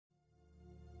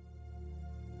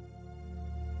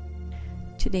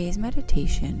Today's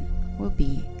meditation will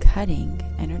be cutting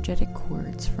energetic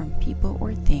cords from people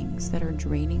or things that are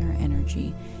draining our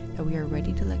energy that we are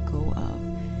ready to let go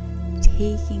of,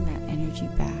 taking that energy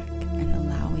back and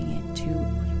allowing it to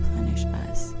replenish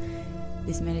us.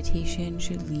 This meditation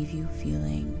should leave you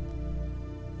feeling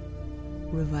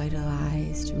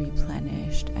revitalized,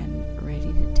 replenished, and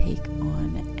ready to take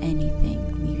on anything,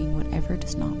 leaving whatever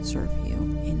does not serve you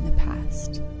in the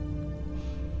past.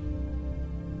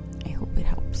 I hope it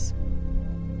helps.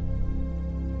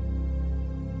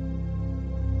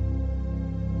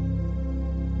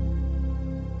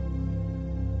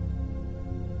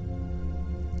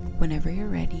 Whenever you're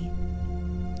ready,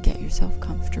 get yourself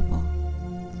comfortable.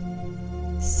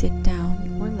 Sit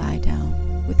down or lie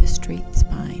down with a straight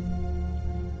spine.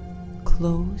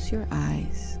 Close your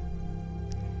eyes.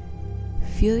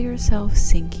 Feel yourself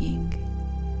sinking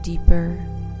deeper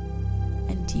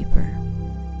and deeper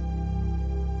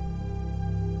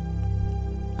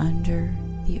under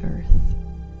the earth.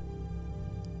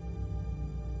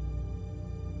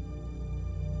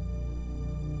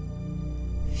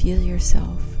 Feel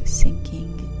yourself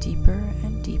sinking deeper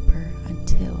and deeper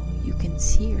until you can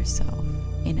see yourself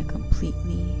in a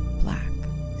completely black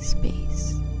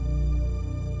space.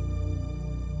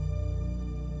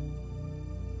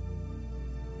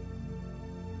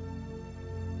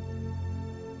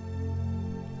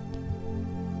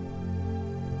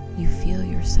 You feel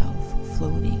yourself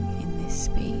floating in this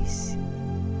space.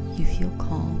 You feel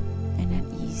calm and at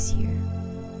ease here.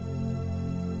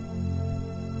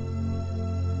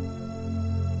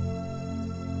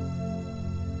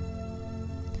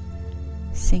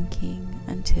 Sinking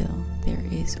until there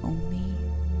is only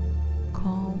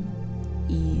calm,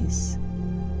 ease,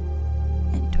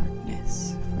 and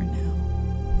darkness for now.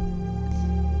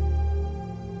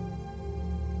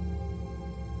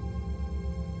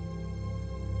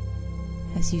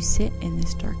 As you sit in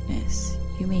this darkness,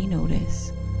 you may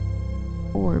notice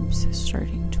orbs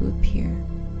starting to appear.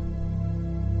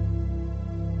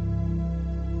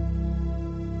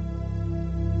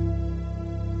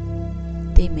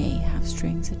 They may have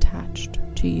strings attached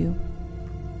to you.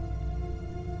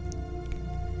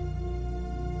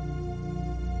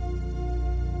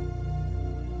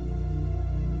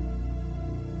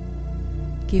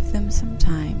 Give them some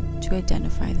time to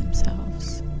identify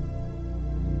themselves.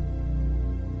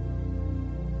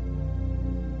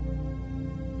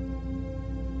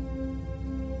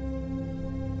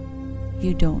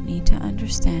 You don't need to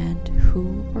understand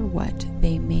who or what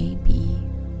they may be.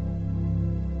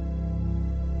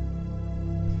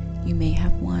 You may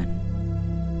have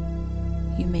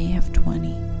 1. You may have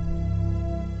 20.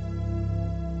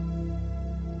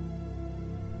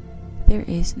 There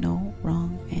is no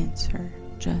wrong answer.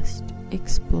 Just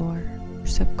explore your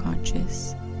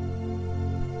subconscious.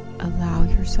 Allow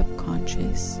your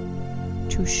subconscious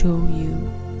to show you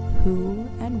who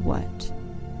and what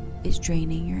is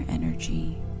draining your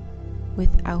energy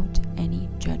without any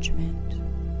judgment.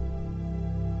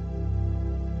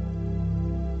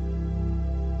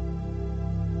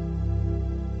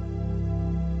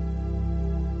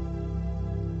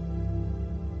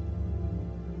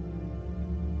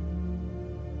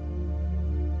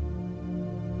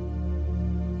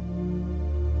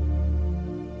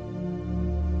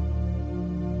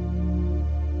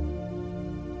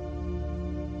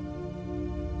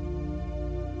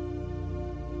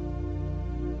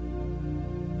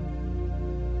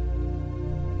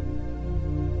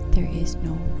 There is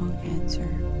no wrong answer.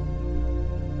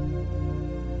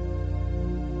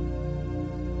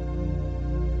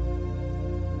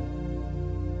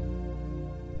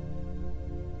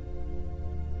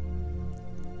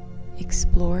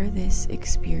 Explore this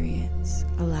experience.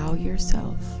 Allow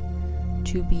yourself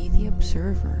to be the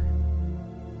observer,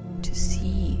 to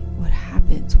see what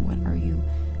happens. What are you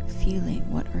feeling?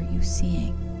 What are you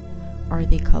seeing? Are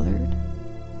they colored,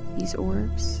 these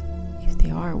orbs? If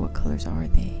they are, what colors are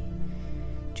they?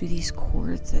 Do these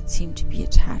cords that seem to be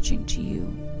attaching to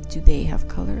you, do they have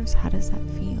colors? How does that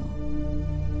feel?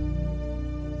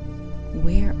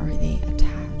 Where are they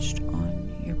attached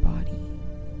on your body?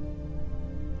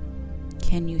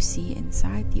 Can you see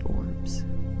inside the orbs?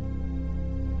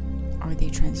 Are they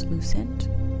translucent?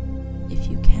 If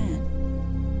you can,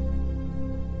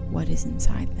 what is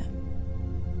inside them?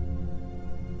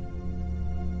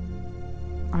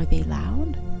 Are they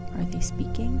loud? Are they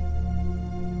speaking?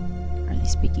 Are they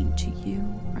speaking to you?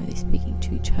 Are they speaking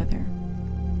to each other?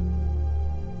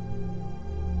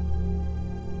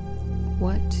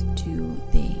 What do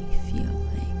they feel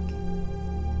like?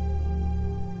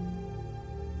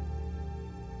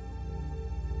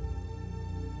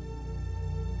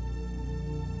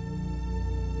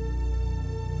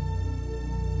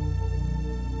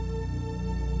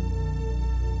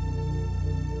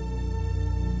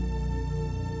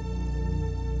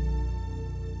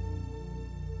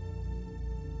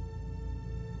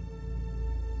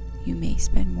 You may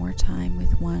spend more time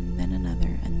with one than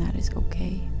another, and that is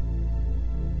okay.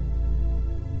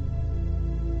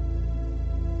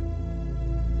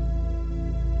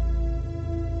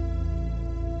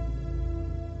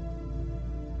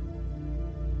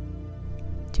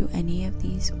 Do any of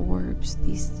these orbs,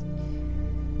 these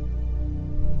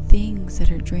things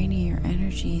that are draining your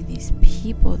energy, these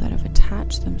people that have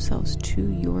attached themselves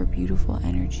to your beautiful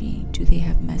energy, do they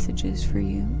have messages for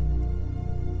you?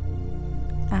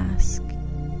 Ask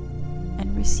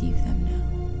and receive them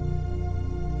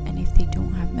now. And if they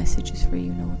don't have messages for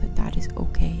you, know that that is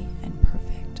okay and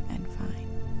perfect and fine.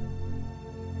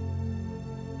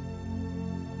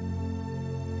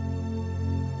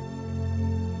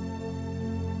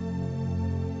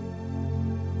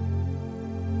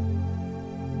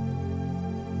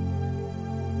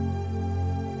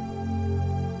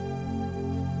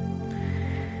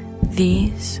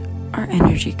 These are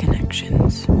energy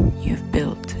connections you've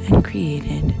built and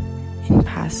created in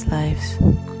past lives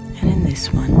and in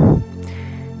this one,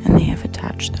 and they have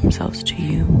attached themselves to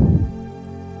you.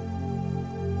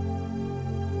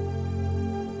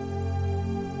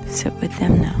 Sit with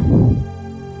them now.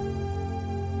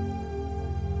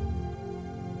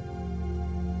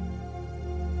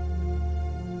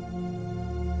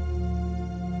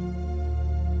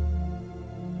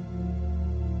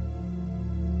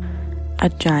 A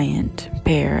giant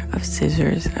pair of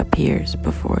scissors appears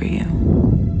before you.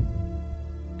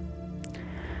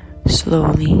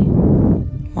 Slowly,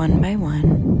 one by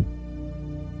one,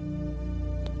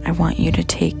 I want you to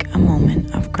take a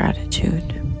moment of gratitude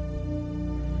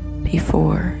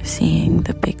before seeing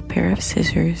the big pair of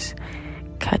scissors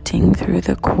cutting through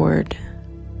the cord,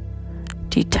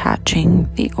 detaching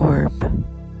the orb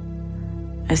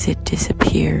as it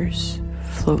disappears,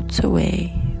 floats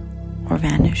away, or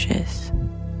vanishes.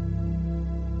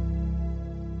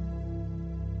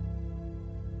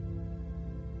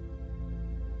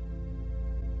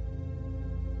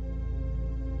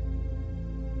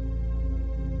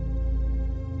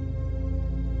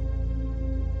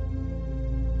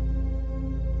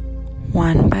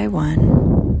 One by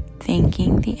one,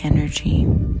 thanking the energy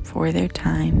for their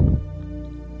time.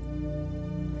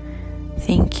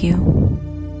 Thank you.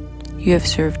 You have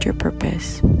served your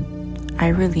purpose. I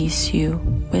release you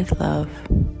with love.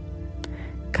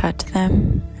 Cut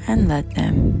them and let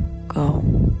them go.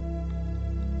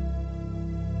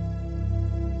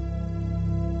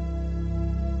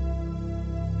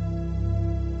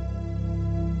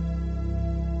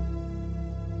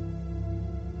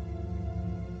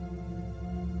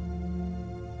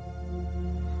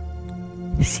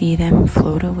 See them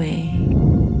float away.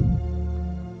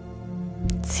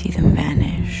 See them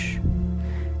vanish.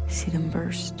 See them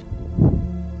burst.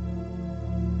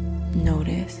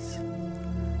 Notice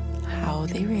how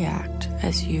they react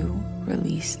as you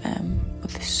release them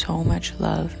with so much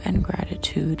love and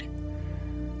gratitude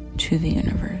to the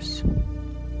universe.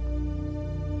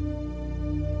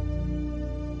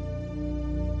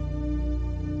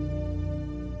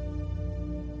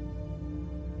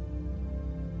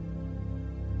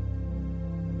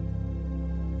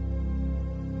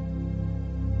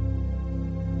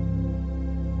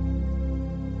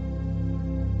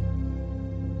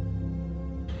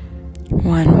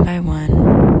 One by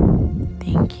one,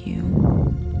 thank you.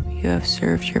 You have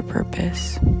served your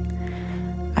purpose.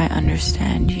 I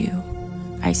understand you.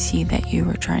 I see that you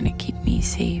were trying to keep me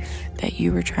safe, that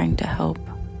you were trying to help.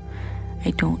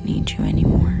 I don't need you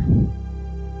anymore.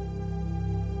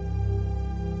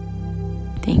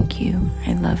 Thank you.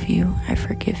 I love you. I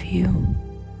forgive you.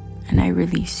 And I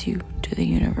release you to the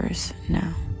universe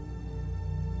now.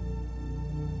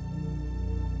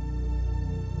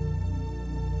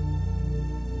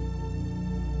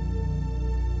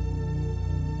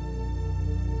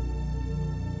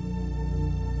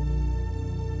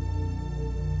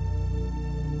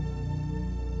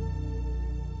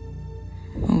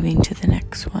 Moving to the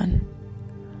next one,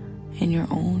 in your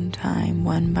own time,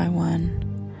 one by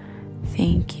one.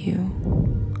 Thank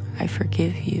you. I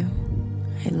forgive you.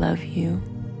 I love you.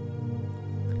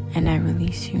 And I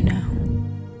release you now.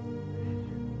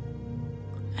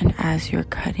 And as you're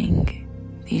cutting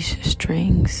these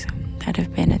strings that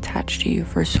have been attached to you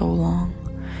for so long,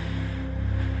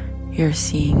 you're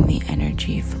seeing the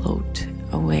energy float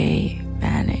away,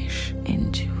 vanish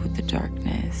into the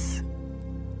darkness.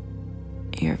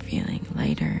 You're feeling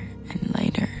lighter and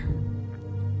lighter.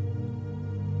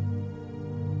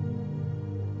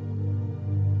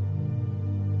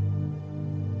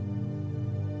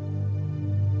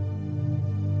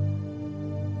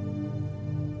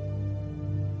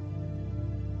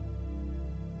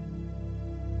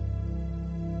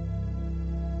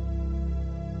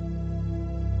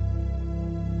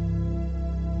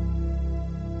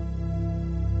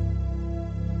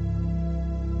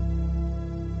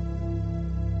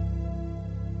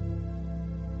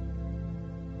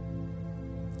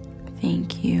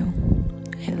 Thank you.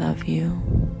 I love you.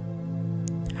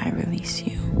 I release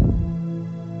you.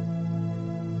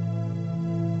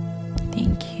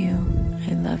 Thank you.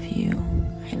 I love you.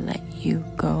 I let you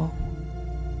go.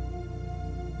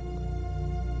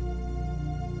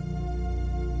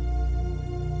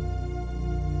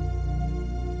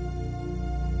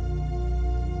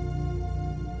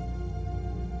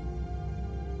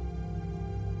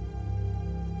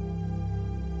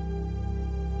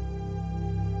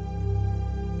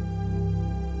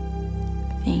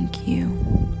 Thank you.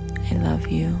 I love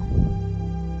you.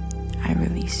 I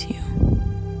release you.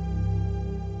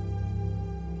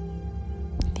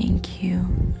 Thank you.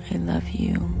 I love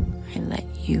you. I let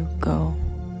you go.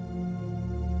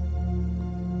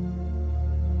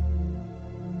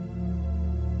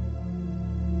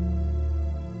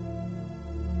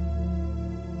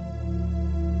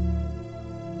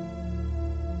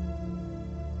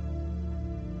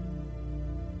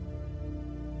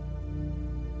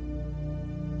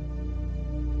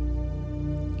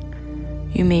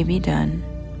 You may be done.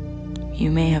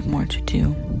 You may have more to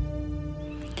do.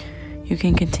 You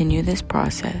can continue this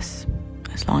process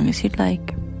as long as you'd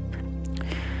like.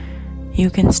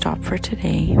 You can stop for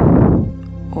today,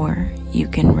 or you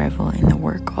can revel in the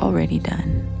work already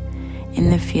done,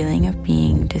 in the feeling of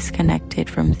being disconnected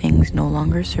from things no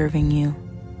longer serving you,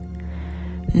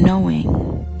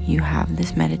 knowing you have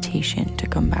this meditation to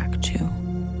come back to.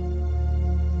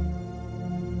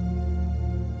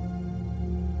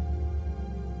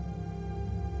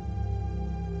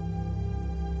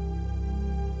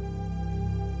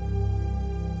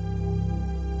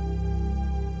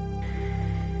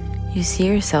 You see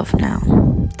yourself now,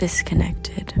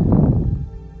 disconnected.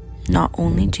 Not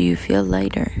only do you feel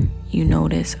lighter, you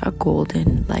notice a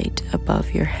golden light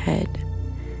above your head.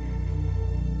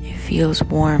 It feels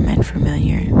warm and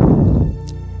familiar.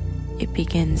 It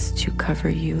begins to cover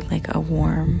you like a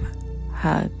warm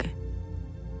hug.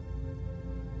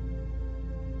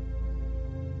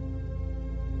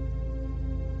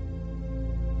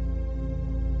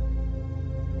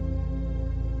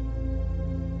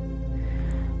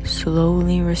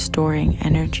 Slowly restoring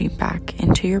energy back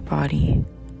into your body,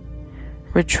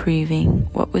 retrieving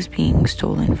what was being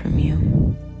stolen from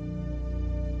you.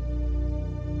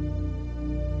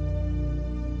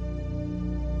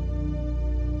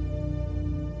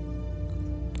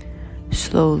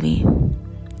 Slowly,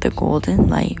 the golden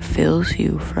light fills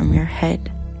you from your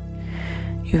head.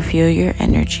 You feel your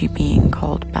energy being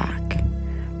called back,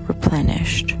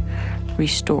 replenished,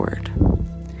 restored.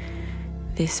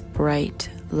 This bright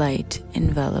light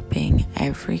enveloping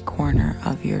every corner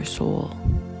of your soul,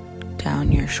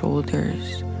 down your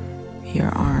shoulders, your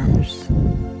arms.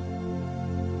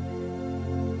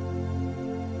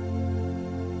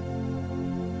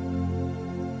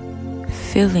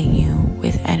 Filling you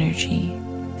with energy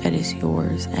that is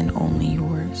yours and only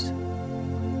yours.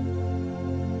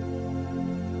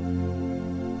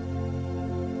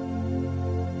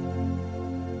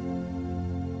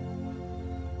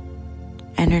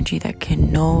 Energy that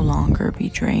can no longer be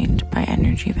drained by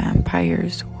energy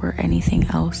vampires or anything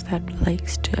else that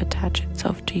likes to attach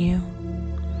itself to you.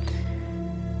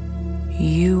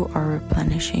 You are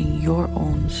replenishing your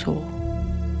own soul.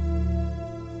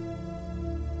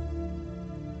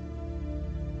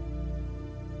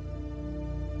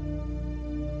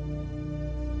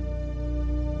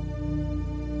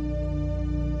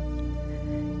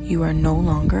 You are no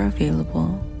longer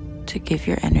available to give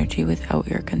your energy without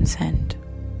your consent.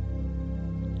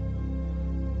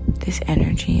 This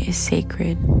energy is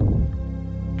sacred.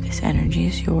 This energy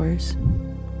is yours.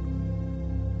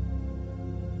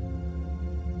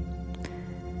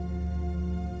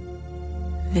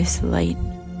 This light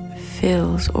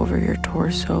fills over your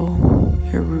torso,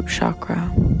 your root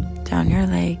chakra, down your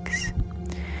legs.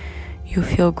 You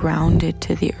feel grounded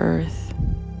to the earth.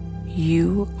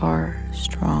 You are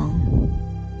strong.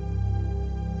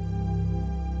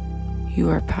 You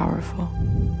are powerful.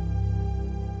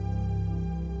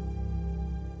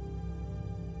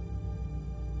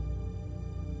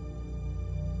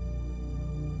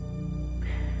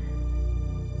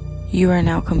 You are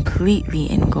now completely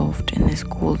engulfed in this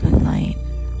golden light.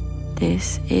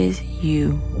 This is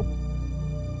you,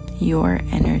 your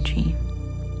energy.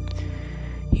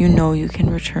 You know you can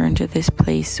return to this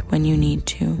place when you need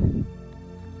to.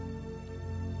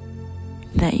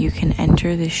 That you can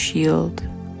enter the shield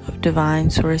of divine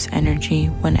source energy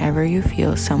whenever you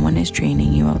feel someone is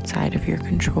draining you outside of your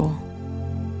control.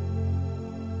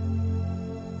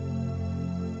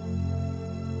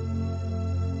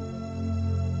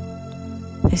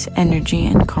 This energy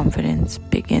and confidence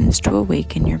begins to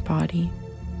awaken your body.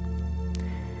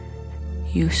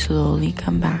 you slowly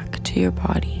come back to your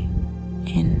body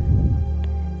in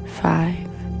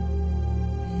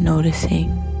 5, noticing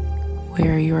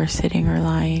where you are sitting or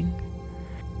lying.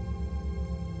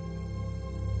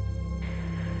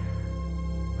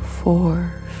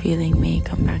 4, feeling may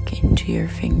come back into your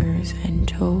fingers and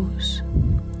toes.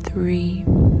 3,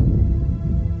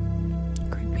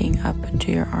 creeping up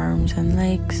into your arms and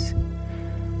legs.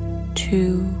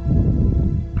 2,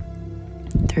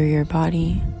 through your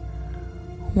body.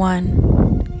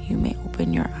 1, you may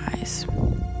open your eyes.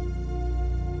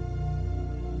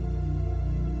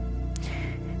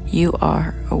 You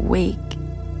are awake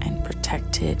and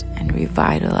protected and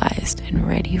revitalized and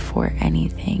ready for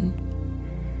anything.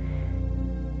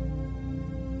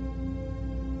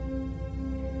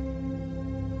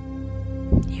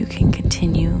 You can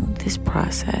continue this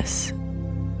process,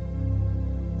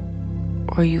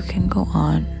 or you can go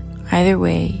on. Either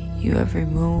way, you have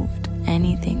removed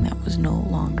anything that was no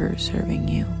longer serving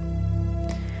you.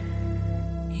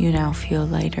 You now feel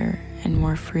lighter and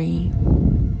more free.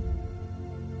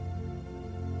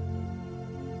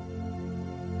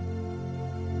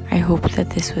 I hope that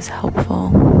this was helpful,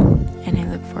 and I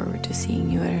look forward to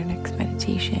seeing you at our next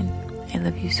meditation. I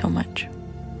love you so much.